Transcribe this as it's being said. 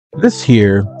This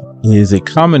here is a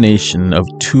combination of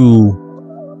two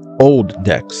old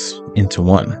decks into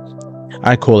one.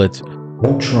 I call it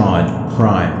Ultron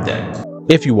Prime deck.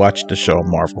 If you watch the show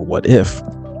Marvel What If,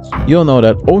 you'll know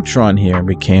that Ultron here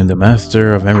became the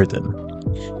master of everything.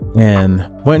 And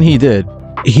when he did,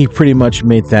 he pretty much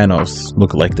made Thanos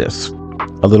look like this.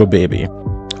 A little baby,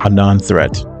 a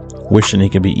non-threat, wishing he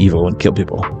could be evil and kill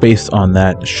people. Based on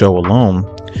that show alone,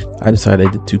 I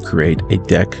decided to create a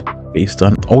deck based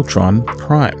on Ultron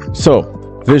Prime. So,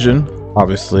 Vision,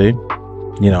 obviously,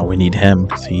 you know, we need him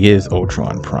because he is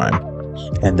Ultron Prime.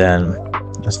 And then,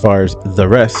 as far as the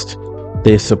rest,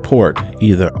 they support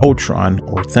either Ultron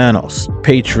or Thanos.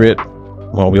 Patriot,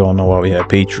 well, we all know why we have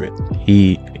Patriot.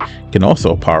 He can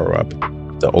also power up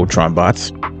the Ultron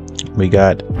bots. We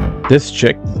got this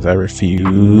chick, I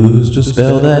refuse to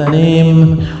spell that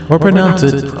name or pronounce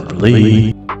it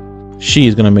properly.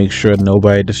 She's gonna make sure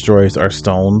nobody destroys our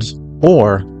stones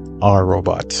or our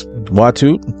robots.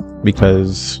 Watu,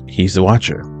 because he's the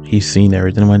watcher. He's seen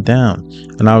everything went down.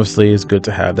 And obviously it's good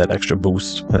to have that extra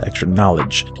boost, that extra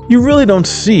knowledge. You really don't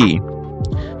see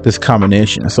this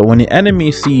combination. So when the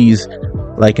enemy sees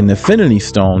like an Infinity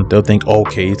Stone, they'll think,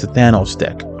 okay, it's a Thanos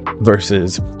deck.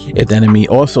 Versus if the enemy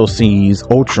also sees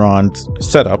Ultron's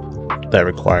setup that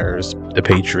requires the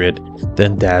Patriot,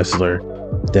 then Dazzler,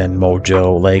 then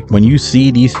Mojo. Like when you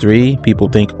see these three, people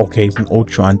think, okay, it's an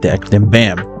Ultron deck. Then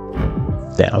bam,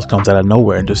 Thanos comes out of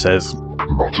nowhere and just says,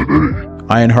 not today.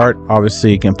 Ironheart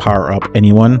obviously can power up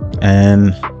anyone,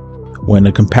 and when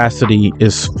the capacity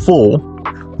is full,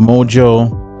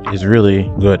 Mojo is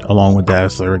really good along with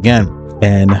Dazzler again.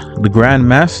 And the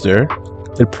Grandmaster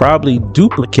could probably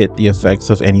duplicate the effects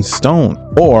of any stone,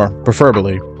 or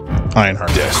preferably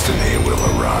Ironheart. Destiny will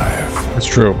arrive. That's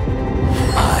true.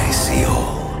 I see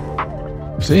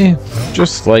all. See,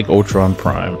 just like Ultron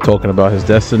Prime, talking about his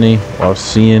destiny while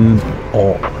seeing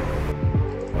all.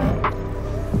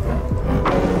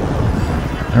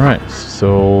 All right,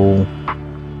 so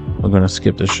we're gonna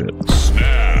skip this shit.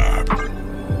 Snap.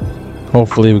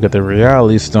 Hopefully, we got the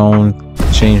Reality Stone.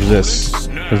 Change this,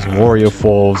 because Warrior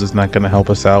Falls is not gonna help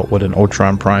us out with an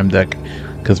Ultron Prime deck,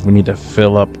 because we need to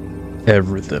fill up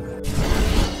everything.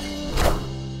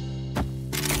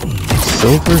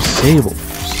 Silver Sable.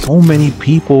 So many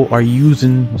people are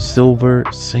using Silver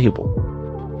Sable.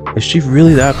 Is she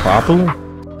really that popular?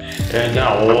 And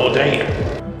now, oh damn.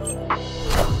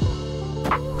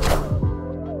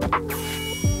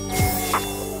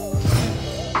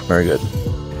 Very good.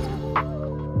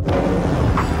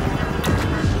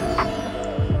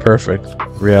 Perfect.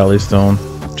 Reality Stone.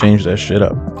 Change that shit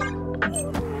up.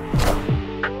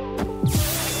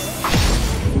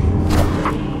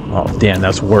 Oh, damn,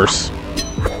 that's worse.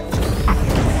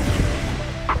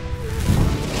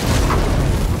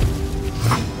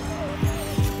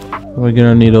 We're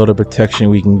gonna need all the protection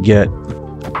we can get.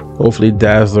 Hopefully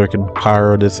Dazzler can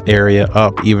power this area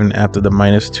up even after the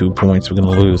 -2 points we're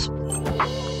gonna lose.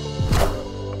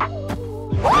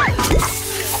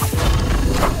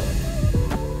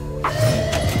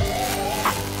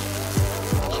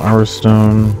 Power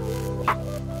Stone,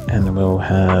 and then we'll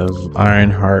have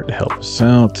Ironheart help us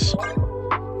out.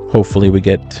 Hopefully we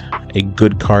get a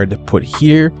good card to put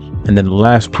here, and then the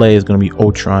last play is going to be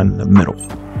Ultron in the middle.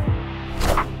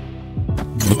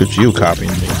 Look at you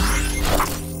copying me.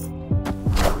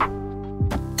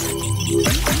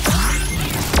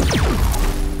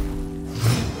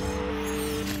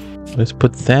 Let's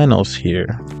put Thanos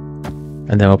here.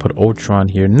 And then I'll put Ultron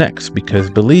here next, because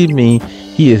believe me,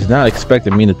 he is not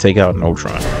expecting me to take out an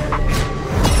Ultron.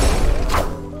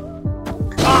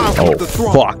 Oh,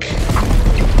 fuck.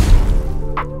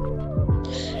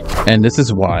 And this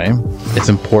is why it's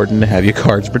important to have your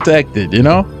cards protected, you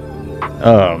know?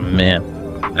 Oh, man.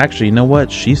 Actually, you know what?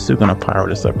 She's still gonna power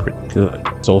this up pretty good.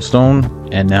 Soul Stone,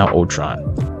 and now Ultron.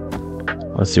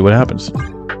 Let's see what happens.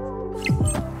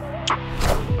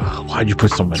 Why'd you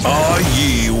put so much? Are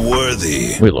ye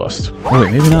worthy? We lost. Oh,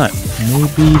 wait, maybe not.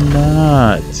 Maybe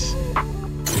not.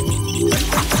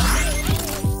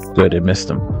 Good, it missed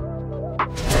him.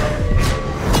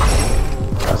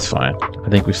 That's fine. I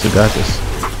think we still got this.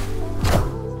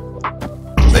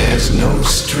 There's no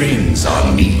strings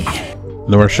on me.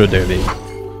 Nor should there be.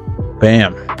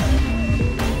 Bam.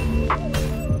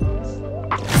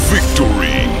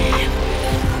 Victory.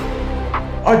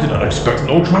 I did not expect an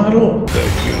Ultron at all. The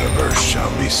universe shall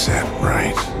be set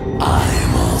right. I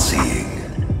am all seeing.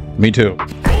 Me too.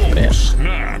 Bam.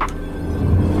 Snap.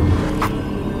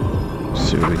 Let's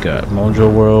see what we got. Mojo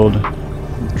World.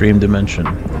 Dream Dimension.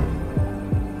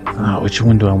 Which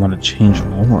one do I want to change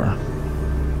more?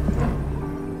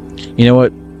 You know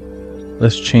what?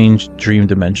 let's change Dream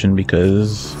Dimension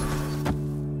because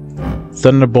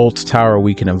Thunderbolt's tower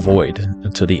we can avoid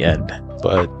until the end.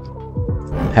 But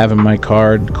having my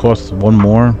card cost one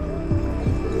more?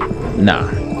 Nah.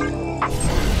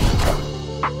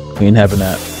 We ain't having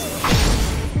that.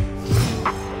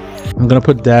 I'm gonna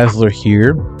put Dazzler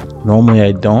here. Normally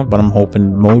I don't, but I'm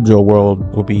hoping Mojo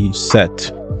World will be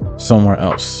set somewhere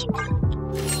else.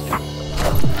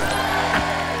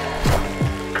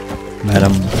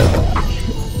 Madam Web.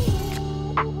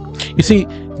 You see,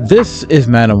 this is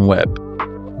Madam Web,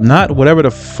 not whatever the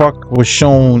fuck was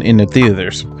shown in the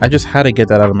theaters. I just had to get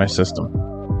that out of my system.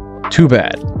 Too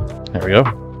bad. There we go.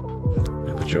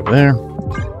 Put you over there.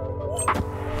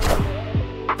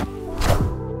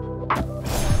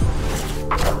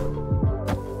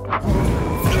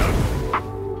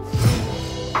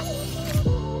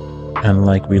 And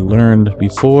like we learned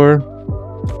before,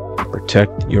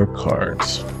 protect your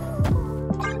cards.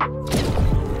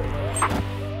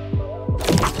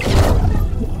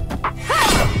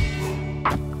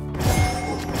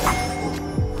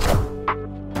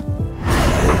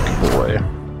 Good boy.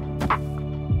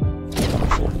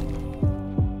 Wonderful.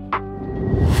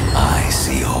 I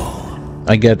see all.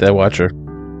 I get that, Watcher.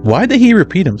 Why did he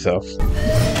repeat himself?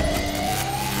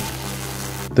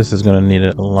 This is gonna need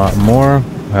it a lot more.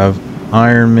 Have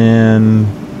Iron Man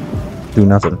do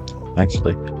nothing.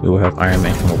 Actually, we will have Iron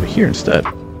Man come over here instead.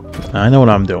 I know what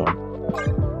I'm doing.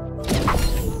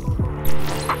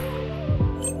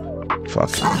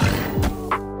 Fuck.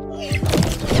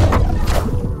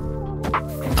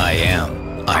 I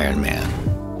am Iron Man.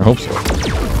 I hope so.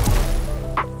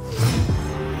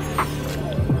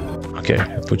 Okay,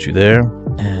 I'll put you there,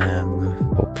 and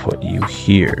we'll put you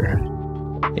here.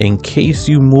 In case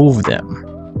you move them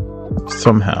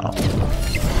somehow.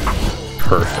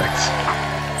 Perfect.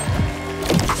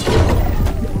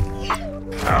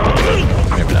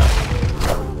 Maybe not.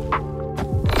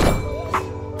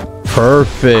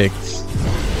 Perfect.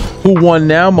 Who won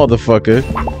now, motherfucker?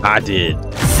 I did.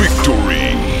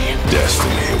 Victory!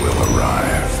 Destiny will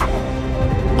arrive.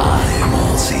 I am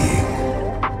all-seeing.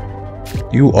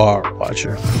 You are,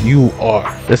 Watcher. You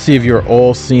are. Let's see if your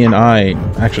all-seeing eye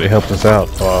actually helps us out.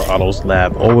 Otto's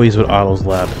lab. Always with Otto's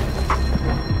lab.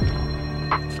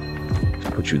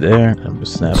 Put you there. I'm gonna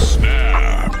snap.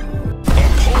 Snap!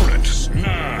 Opponent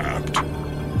snapped!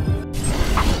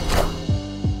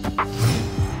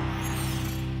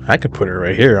 I could put her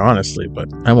right here, honestly, but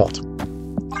I won't.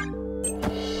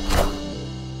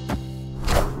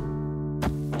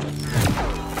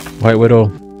 White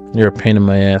Widow, you're a pain in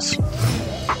my ass.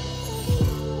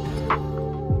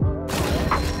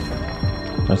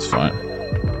 That's fine.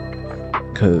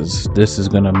 Because this is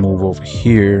going to move over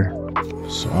here.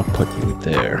 So I'll put you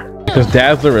there. Because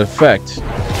Dazzler effect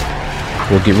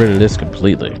will get rid of this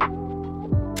completely.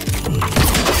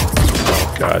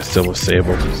 Oh god, Silver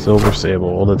Sable. Silver Sable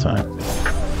all the time.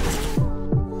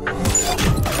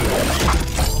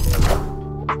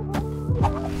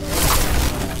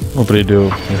 What did he do?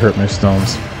 He hurt my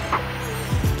stones.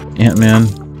 Ant-Man.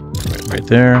 Right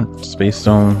there. Space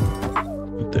Stone.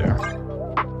 Right there.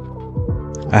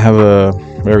 I have a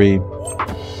very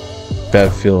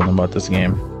bad feeling about this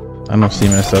game. I don't see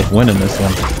myself winning this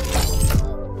one.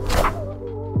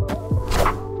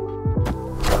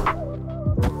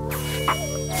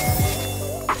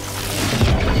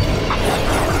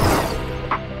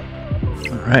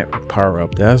 Alright, power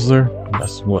up Dazzler.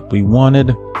 That's what we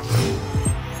wanted.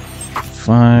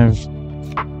 5.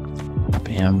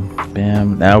 Bam,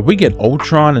 bam. Now, if we get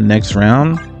Ultron the next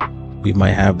round, we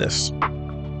might have this.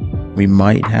 We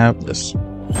might have this.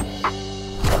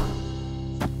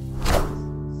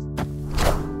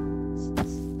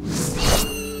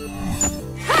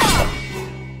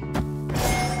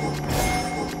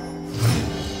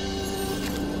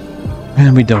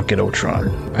 And we don't get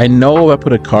Ultron. I know if I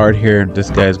put a card here,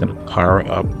 this guy's gonna power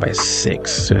up by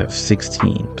 6 to have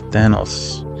 16. But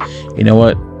Thanos, you know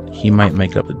what? He might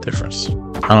make up the difference.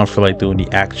 I don't feel like doing the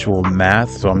actual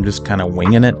math, so I'm just kind of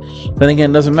winging it. Then again,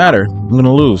 it doesn't matter. I'm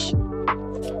gonna lose.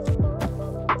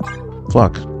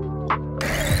 Fuck.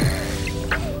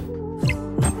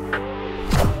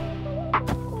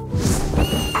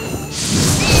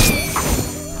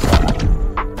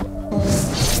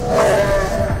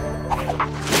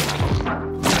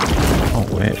 Oh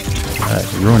wait,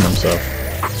 he ruined himself.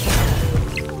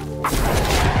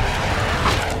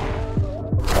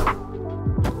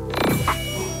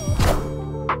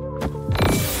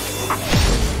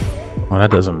 Well, that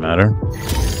doesn't matter.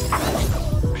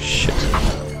 Shit.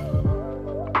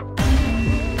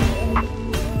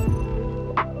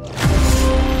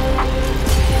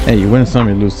 Hey, you win some,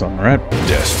 you lose some, right?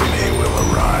 Destiny will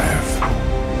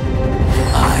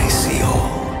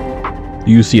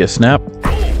Do you see a snap?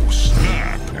 Oh,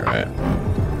 snap. All right.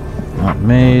 Not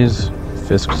Maze.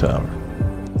 Fisk Tower.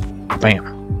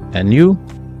 Bam. And you?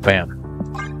 Bam.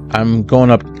 I'm going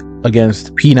up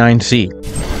against P9C.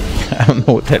 I don't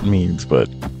know what that means, but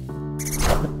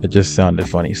it just sounded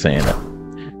funny saying it.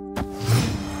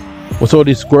 What's all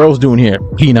these squirrels doing here?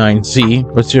 P9C.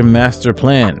 What's your master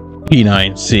plan?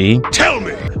 P9C. Tell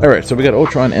me. Alright, so we got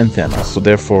Ultron and Thanos, so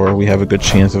therefore we have a good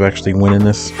chance of actually winning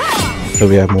this. So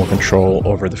we have more control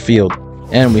over the field.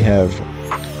 And we have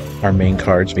our main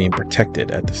cards being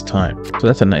protected at this time. So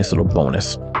that's a nice little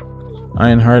bonus.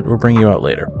 Ironheart, we'll bring you out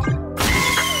later.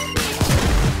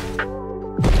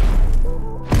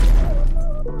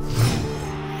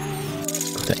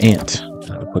 Put the ant.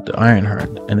 And I'll put the Ironheart.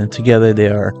 And then together they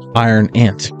are Iron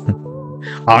Ant.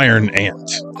 Iron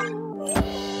Ant.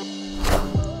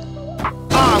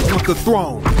 I want the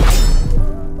throne.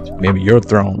 Maybe your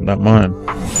throne, not mine.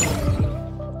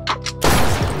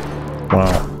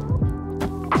 Wow.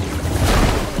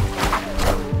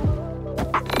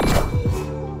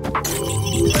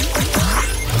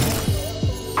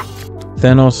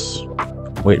 Thanos,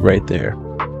 wait right there.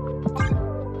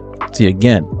 See,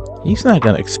 again, he's not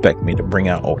gonna expect me to bring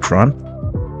out Ultron.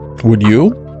 Would you?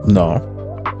 No.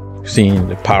 You've seen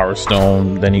the Power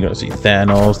Stone, then you're gonna see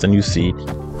Thanos, then you see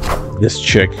this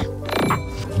chick.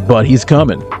 But he's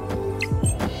coming.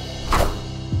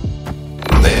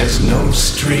 There's no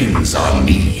strings on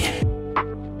me.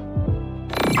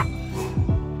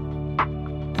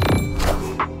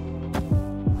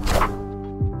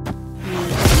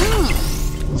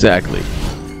 Exactly.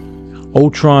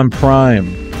 Ultron Prime.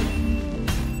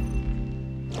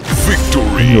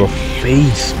 Victory. In your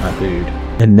face, my dude.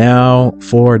 And now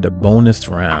for the bonus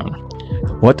round.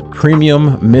 What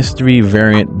premium mystery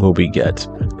variant will we get?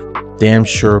 Damn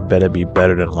sure better be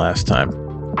better than last time.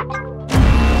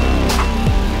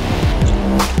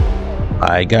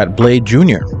 I got Blade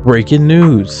Jr. Breaking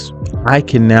news. I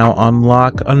can now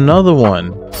unlock another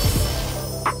one.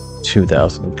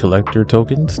 2,000 collector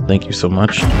tokens. Thank you so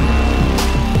much.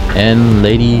 And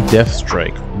Lady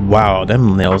Deathstrike. Wow,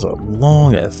 them nails are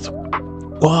long as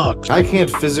fuck. I can't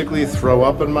physically throw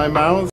up in my mouth.